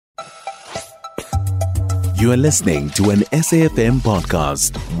You are listening to an SAFM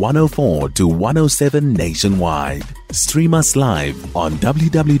podcast, 104 to 107 nationwide. Stream us live on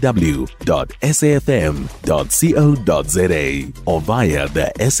www.safm.co.za or via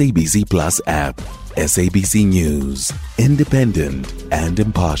the SABC Plus app. SABC News, independent and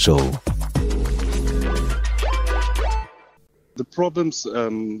impartial. The problems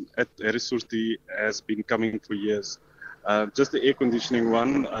at Harry Surtie has been coming for years. Just the air conditioning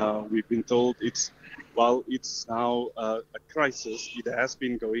one, we've been told while it's now a crisis, it has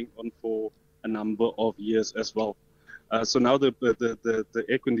been going on for a number of years as well. So now the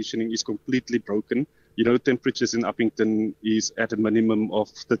air conditioning is completely broken. You know, temperatures in Upington is at a minimum of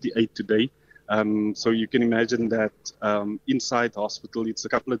 38 today. So you can imagine that inside hospital, it's a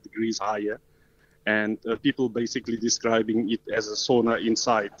couple of degrees higher. And people basically describing it as a sauna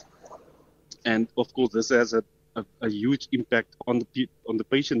inside. And of course, this has a huge impact on the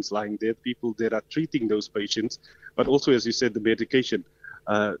patients lying there, people that are treating those patients, but also, as you said, the medication.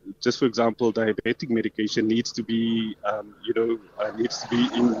 Just for example, diabetic medication needs to be, in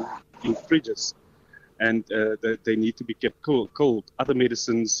fridges, and they need to be kept cold. Other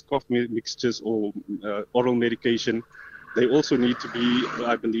medicines, cough mixtures, or oral medication, they also need to be,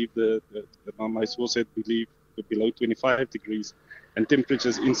 I believe, my source said, below 25 degrees. And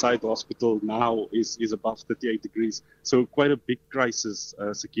temperatures inside the hospital now is above 38 degrees. So quite a big crisis,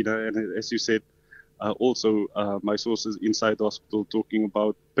 Sakina. And as you said, also my sources inside the hospital talking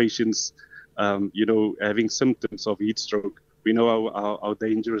about patients, having symptoms of heat stroke. We know how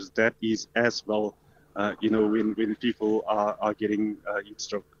dangerous that is as well, when people are getting heat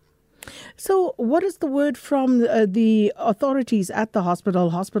stroke. So what is the word from the authorities at the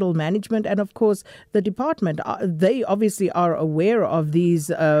hospital management, and of course the department? They obviously are aware of these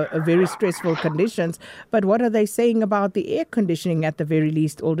very stressful conditions, but what are they saying about the air conditioning at the very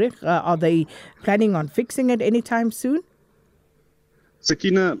least, Ulrich? Are they planning on fixing it anytime soon?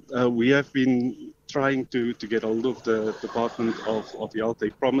 Sakina, we have been trying to get hold of the Department of Health.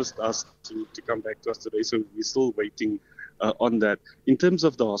 They promised us to come back to us today, so we're still waiting on that. In terms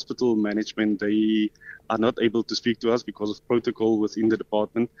of the hospital management, they are not able to speak to us because of protocol within the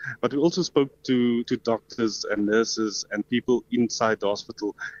department. But we also spoke to doctors and nurses and people inside the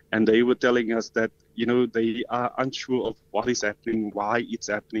hospital, and they were telling us that, they are unsure of what is happening, why it's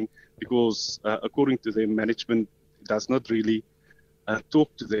happening, because according to them, management does not really talk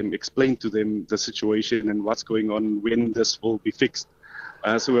to them, explain to them the situation and what's going on, when this will be fixed.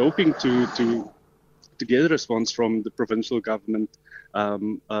 So we're hoping to get a response from the provincial government,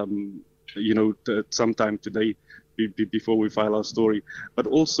 sometime today before we file our story. But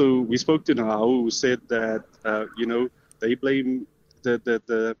also we spoke to Nahau, who said that, they blame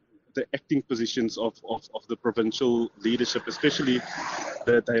the acting positions of the provincial leadership, especially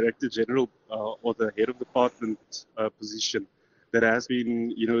the Director General or the head of department position. There has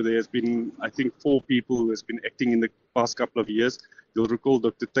been, there's been, I think, 4 people who has been acting in the past couple of years. You'll recall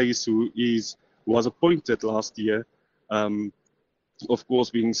Dr. Tais, who was appointed last year, of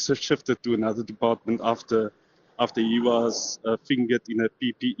course, being shifted to another department after he was fingered in a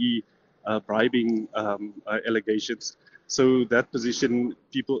PPE bribing allegations. So that position,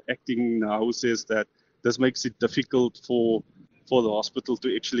 people acting now, says that this makes it difficult for the hospital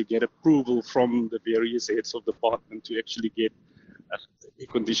to actually get approval from the various heads of department to actually get air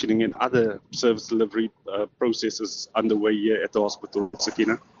conditioning and other service delivery processes underway here at the hospital.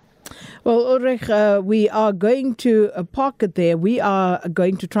 Sakina? Well, Ulrich, we are going to park it there. We are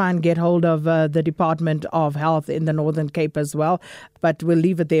going to try and get hold of the Department of Health in the Northern Cape as well, but we'll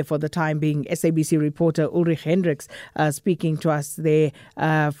leave it there for the time being. SABC reporter Ulrich Hendriks speaking to us there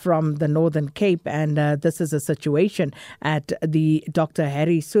from the Northern Cape, and this is a situation at the Dr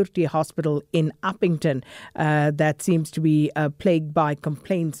Harry Surtie Hospital in Upington that seems to be plagued by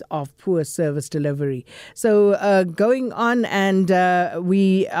complaints of poor service delivery. So going on, and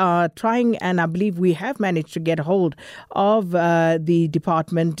we are trying, and I believe we have managed to get hold of the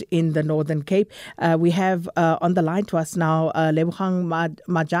department in the Northern Cape. We have on the line to us now Lebohang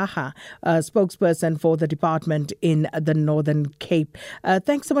Majaha, spokesperson for the department in the Northern Cape.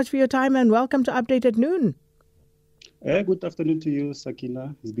 Thanks so much for your time and welcome to Update at Noon. Good afternoon to you,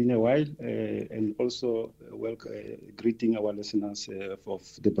 Sakina. It's been a while, and also greeting our listeners of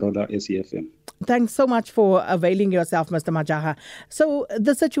the broader SAFM. Thanks so much for availing yourself, Mr. Majaha. So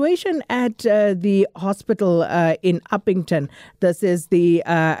the situation at the hospital in Upington, this is the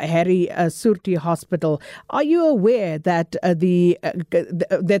Harry Surtie Hospital. Are you aware that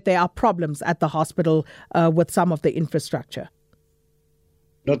that there are problems at the hospital with some of the infrastructure?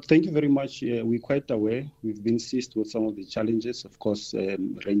 Thank you very much. We're quite aware. We've been seized with some of the challenges, of course,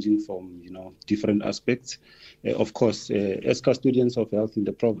 ranging from different aspects. Of course, as custodians of health in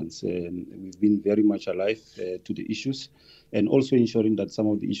the province, we've been very much alive to the issues, and also ensuring that some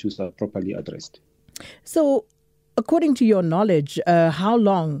of the issues are properly addressed. So, according to your knowledge, how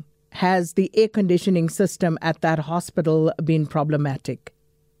long has the air conditioning system at that hospital been problematic?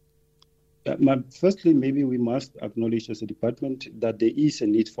 Firstly, maybe we must acknowledge as a department that there is a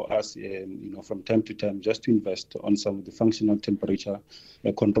need for us, from time to time, just to invest on some of the functional temperature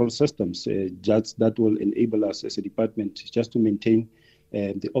control systems. That will enable us as a department just to maintain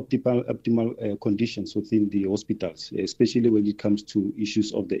the optimal conditions within the hospitals, especially when it comes to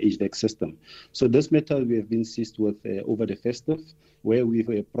issues of the HVAC system. So this matter we have been seized with over the festive, where we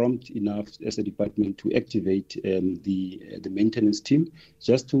were prompt enough as a department to activate the maintenance team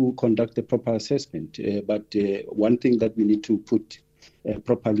just to conduct a proper assessment. But one thing that we need to put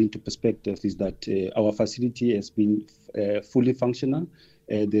properly into perspective is that our facility has been fully functional.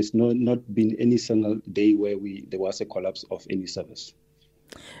 There's not been any single day where there was a collapse of any service.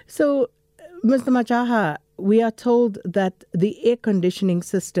 So, Mr. Majaha, we are told that the air conditioning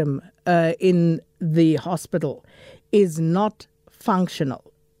system in the hospital is not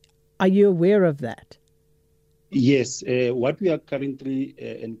functional. Are you aware of that? Yes, what we are currently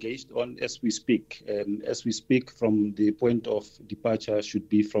engaged on as we speak from the point of departure should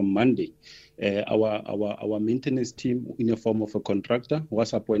be from Monday. Our maintenance team, in a form of a contractor,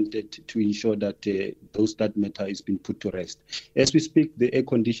 was appointed to ensure that that matter is being put to rest. As we speak, the air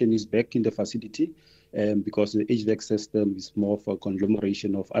condition is back in the facility. Because the HVAC system is more of a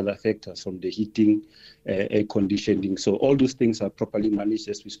conglomeration of other factors, from the heating, air conditioning. So all those things are properly managed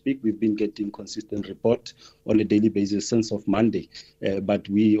as we speak. We've been getting consistent report on a daily basis since of Monday. But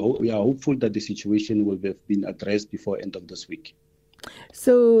we are hopeful that the situation will have been addressed before end of this week.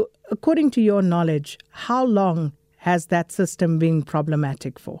 So according to your knowledge, how long has that system been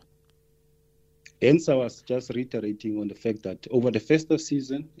problematic for? Hence, I was just reiterating on the fact that over the festive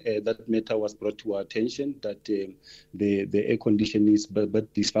season, that matter was brought to our attention, that the air conditioning is but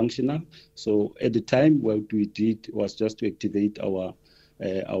dysfunctional. So at the time, what we did was just to activate our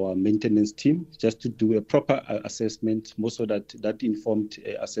maintenance team just to do a proper assessment, more so that informed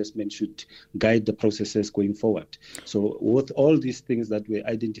assessment should guide the processes going forward. So with all these things that we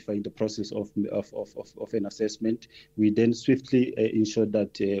identify in the process of an assessment, we then swiftly ensure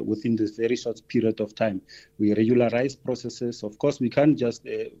that within this very short period of time, we regularize processes. Of course, we can't just,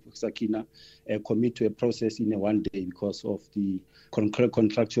 Sakina, commit to a process in a one day because of the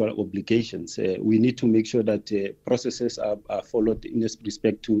contractual obligations. We need to make sure that processes are followed in respect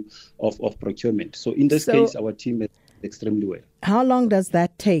to of procurement. So in this case, our team is extremely well. How long does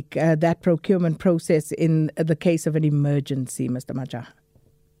that take, that procurement process, in the case of an emergency, Mr. Majaha?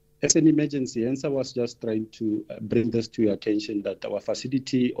 As an emergency, hence I was just trying to bring this to your attention that our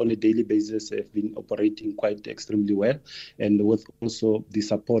facility on a daily basis have been operating quite extremely well, and with also the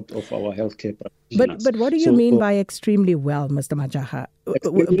support of our healthcare practitioners. But what do you mean by extremely well, Mr. Majaha?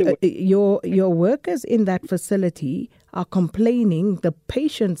 Your workers in that facility are complaining, the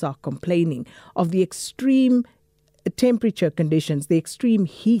patients are complaining of the extreme temperature conditions, the extreme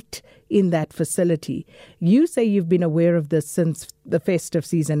heat in that facility. You say you've been aware of this since the festive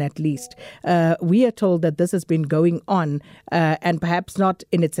season at least. We are told that this has been going on, and perhaps not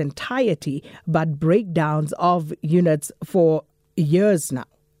in its entirety, but breakdowns of units for years now,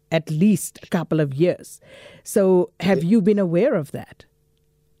 at least a couple of years. So have you been aware of that?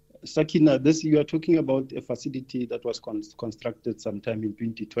 Sakina, you are talking about a facility that was constructed sometime in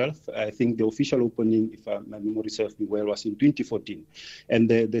 2012. I think the official opening, if my memory serves me well, was in 2014. And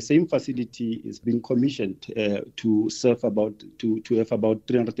the same facility is being commissioned to serve to have about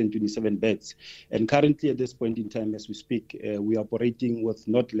 327 beds. And currently at this point in time, as we speak, we are operating with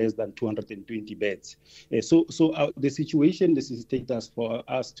not less than 220 beds. So the situation necessitates us for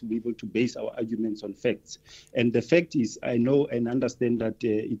us to be able to base our arguments on facts. And the fact is, I know and understand that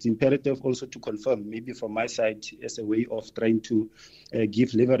it's imperative also to confirm, maybe from my side, as a way of trying to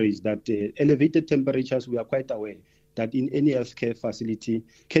give leverage, that elevated temperatures, we are quite aware that in any healthcare facility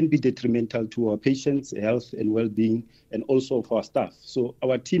can be detrimental to our patients' health and well-being, and also for our staff. So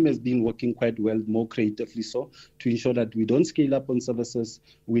our team has been working quite well, more creatively so, to ensure that we don't scale up on services,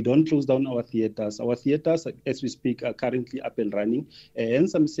 we don't close down our theaters. Our theaters, as we speak, are currently up and running.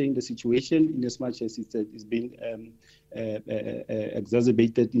 Hence, I'm saying the situation, in as much as it's been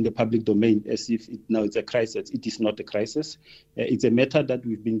exacerbated in the public domain as if now it's a crisis. It is not a crisis. It's a matter that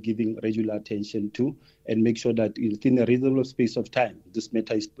we've been giving regular attention to and make sure that within a reasonable space of time, this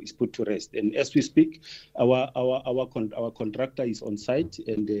matter is put to rest. And as we speak, our contractor is on site,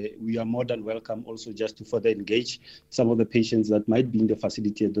 and we are more than welcome also just to further engage some of the patients that might be in the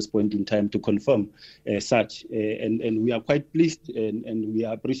facility at this point in time to confirm such. And we are quite pleased, and we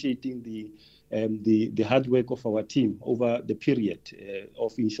are appreciating the hard work of our team over the period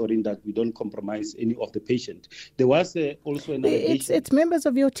of ensuring that we don't compromise any of the patient. There was also an allegation. It's members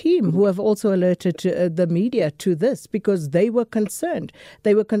of your team who have also alerted the media to this because they were concerned.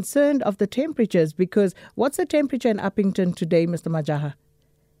 They were concerned of the temperatures because what's the temperature in Upington today, Mr. Majaha?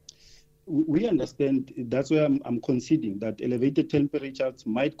 We understand. That's why I'm conceding that elevated temperatures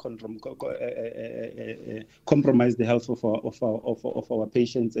might compromise the health of our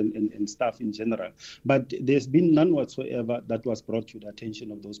patients and staff in general. But there's been none whatsoever that was brought to the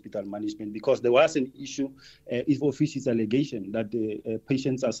attention of the hospital management because there was an issue, if official allegation that the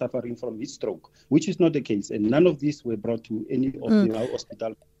patients are suffering from heat stroke, which is not the case, and none of these were brought to any of the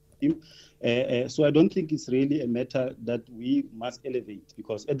hospital. So I don't think it's really a matter that we must elevate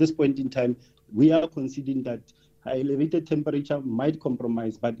because at this point in time, we are conceding that elevated temperature might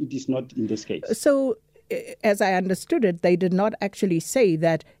compromise, but it is not in this case. So as I understood it, they did not actually say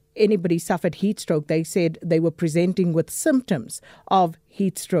that anybody suffered heat stroke. They said they were presenting with symptoms of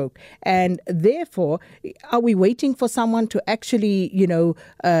heat stroke. And therefore, are we waiting for someone to actually,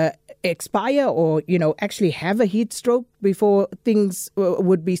 expire or, actually have a heat stroke before things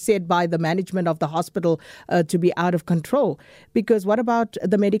would be said by the management of the hospital to be out of control? Because what about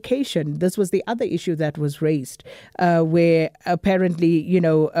the medication? This was the other issue that was raised where apparently,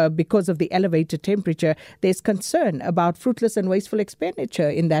 because of the elevated temperature, there's concern about fruitless and wasteful expenditure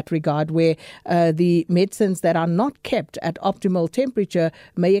in that regard where the medicines that are not kept at optimal temperature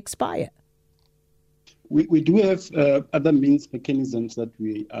may expire. We do have other mechanisms that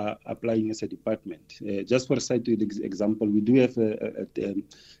we are applying as a department. Just for a side example, we do have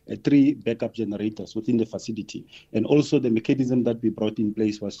 3 backup generators within the facility. And also the mechanism that we brought in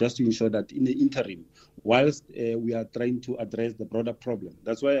place was just to ensure that in the interim, whilst we are trying to address the broader problem.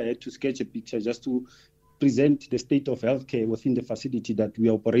 That's why I had to sketch a picture just to present the state of healthcare within the facility that we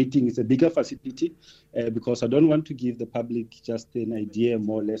are operating. It's a bigger facility because I don't want to give the public just an idea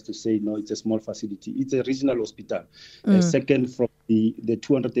more or less to say, no, it's a small facility. It's a regional hospital, second from the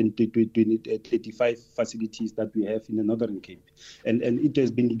 235 facilities that we have in the Northern Cape. And it has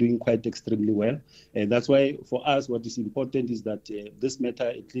been doing quite extremely well. That's why for us, what is important is that this matter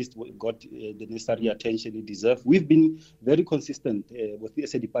at least got the necessary attention it deserves. We've been very consistent with the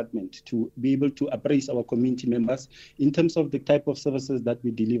SA department to be able to appraise our community members in terms of the type of services that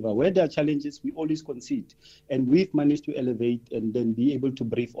we deliver. Where there are challenges, we always concede. And we've managed to elevate and then be able to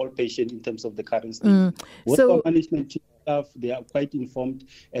brief all patients in terms of the current state. Our management staff, they are quite informed,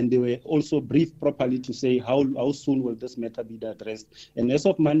 and they were also briefed properly to say how soon will this matter be addressed. And as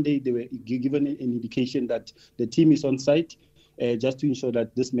of Monday, they were given an indication that the team is on site, just to ensure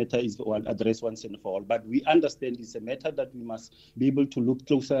that this matter is addressed once and for all. But we understand it's a matter that we must be able to look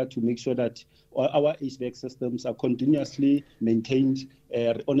closer to make sure that our HVAC systems are continuously maintained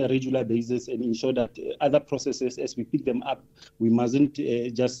on a regular basis and ensure that other processes, as we pick them up, we mustn't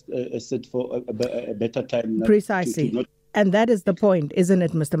just sit for a better time. Precisely. And that is the point, isn't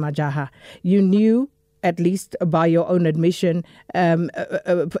it, Mr. Majaha? You knew, at least by your own admission,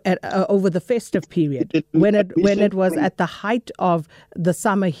 over the festive period, when it was at the height of the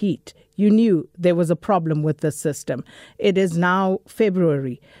summer heat, you knew there was a problem with the system. It is now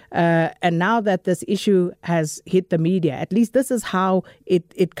February, and now that this issue has hit the media, at least this is how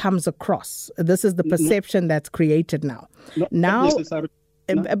it comes across. This is the perception that's created now. But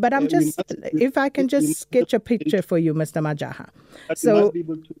I'm just, if I can just sketch a picture for you, Mr. Majaha. So, you must be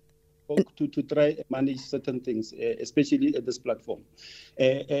able to try and manage certain things, especially at this platform.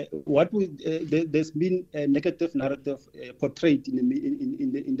 There's been a negative narrative portrayed in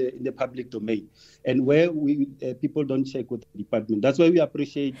the public domain, and where people don't check with the department. That's why we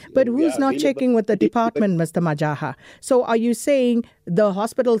appreciate. But who's not checking with the department, Mr. Majaha? So are you saying the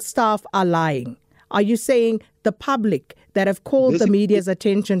hospital staff are lying? Are you saying the public that have called the media's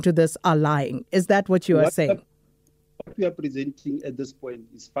attention to this are lying? Is that what you are saying? What we are presenting at this point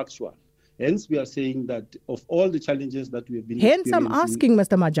is factual. Hence, we are saying that of all the challenges that we have been experiencing... Hence, I'm asking,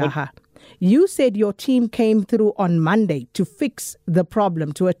 Mr. Majaha, you said your team came through on Monday to fix the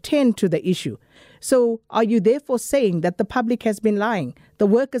problem, to attend to the issue. So are you therefore saying that the public has been lying? The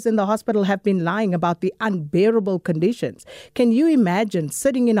workers in the hospital have been lying about the unbearable conditions. Can you imagine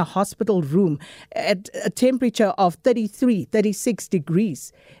sitting in a hospital room at a temperature of 33, 36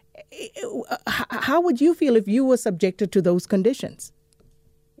 degrees? How would you feel if you were subjected to those conditions?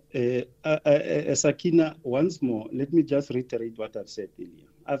 Sakina, once more, let me just reiterate what I've said earlier.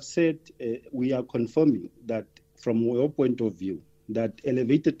 I've said we are confirming that from your point of view, that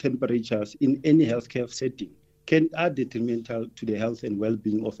elevated temperatures in any healthcare setting are detrimental to the health and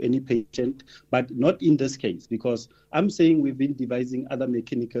well-being of any patient, but not in this case, because I'm saying we've been devising other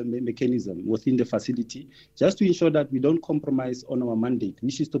mechanism within the facility just to ensure that we don't compromise on our mandate,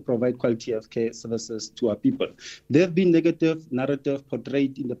 which is to provide quality healthcare services to our people. There have been negative narrative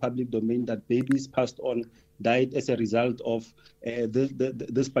portrayed in the public domain that babies passed on died as a result of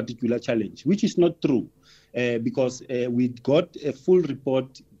this particular challenge, which is not true. Because we got a full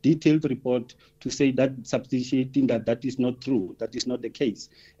report, detailed report to say that substantiating that is not true, that is not the case.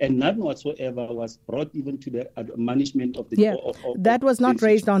 And none whatsoever was brought even to the management of the... That was not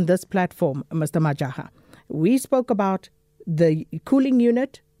raised on this platform, Mr. Majaha. We spoke about the cooling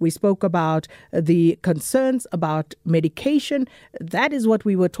unit. We spoke about the concerns about medication. That is what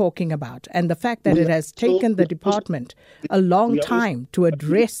we were talking about. And the fact that it has taken the department a long time to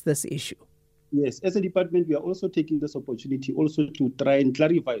address this issue. Yes, as a department, we are also taking this opportunity also to try and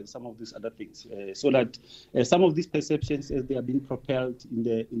clarify some of these other things, so that some of these perceptions, as they are being propelled in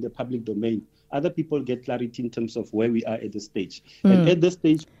the public domain, other people get clarity in terms of where we are at this stage. And at this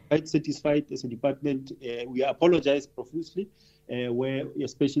stage, quite satisfied as a department. We apologize profusely, where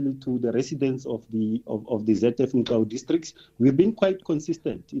especially to the residents of the ZF Nkau districts. We've been quite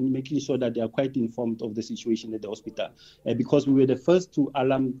consistent in making sure that they are quite informed of the situation at the hospital, because we were the first to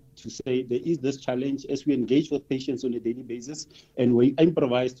alarm to say there is this challenge as we engage with patients on a daily basis, and we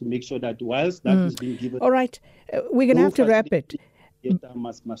improvise to make sure that whilst that is being given... All right, we're going to have to wrap it.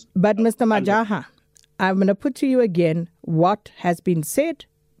 But Mr. Majaha, I'm going to put to you again what has been said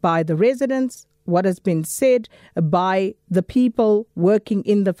by the residents, what has been said by the people working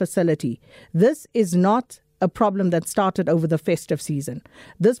in the facility. This is not a problem that started over the festive season.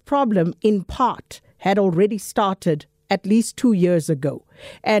 This problem, in part, had already started at least 2 years ago.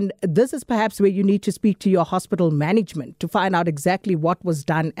 And this is perhaps where you need to speak to your hospital management to find out exactly what was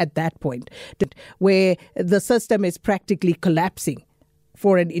done at that point, where the system is practically collapsing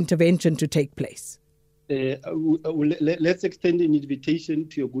for an intervention to take place. Let's extend an invitation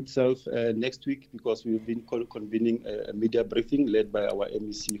to your good self next week, because we've been convening a media briefing led by our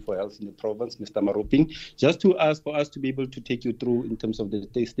MEC for Health in the province, Mr. Maroping, just to ask for us to be able to take you through in terms of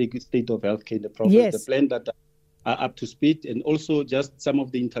the state of healthcare in the province, the plan that are up to speed, and also just some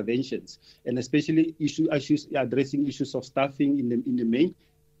of the interventions, and especially issues addressing issues of staffing in the main.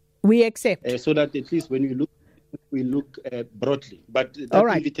 We accept. So that at least when we look broadly. But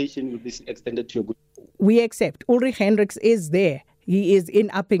that invitation will be extended to your good. We accept. Ulrich Hendriks is there. He is in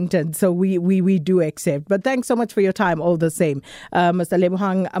Upington, so we do accept. But thanks so much for your time all the same. Mr.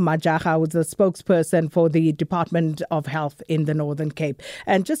 Lebohang Majaha was the spokesperson for the Department of Health in the Northern Cape.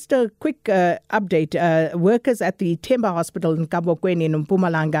 And just a quick update. Workers at the Themba Hospital in Kabokweni in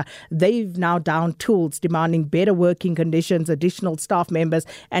Mpumalanga, they've now downed tools demanding better working conditions, additional staff members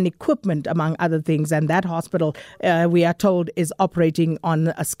and equipment, among other things. And that hospital, we are told, is operating on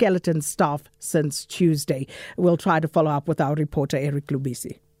a skeleton staff since Tuesday. We'll try to follow up with our reporter, Eric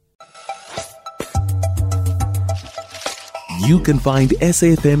Lubisi. You can find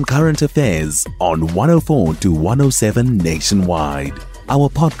SAFM Current Affairs on 104 to 107 nationwide. Our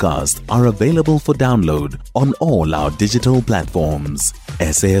podcasts are available for download on all our digital platforms.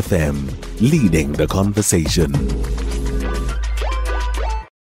 SAFM, leading the conversation.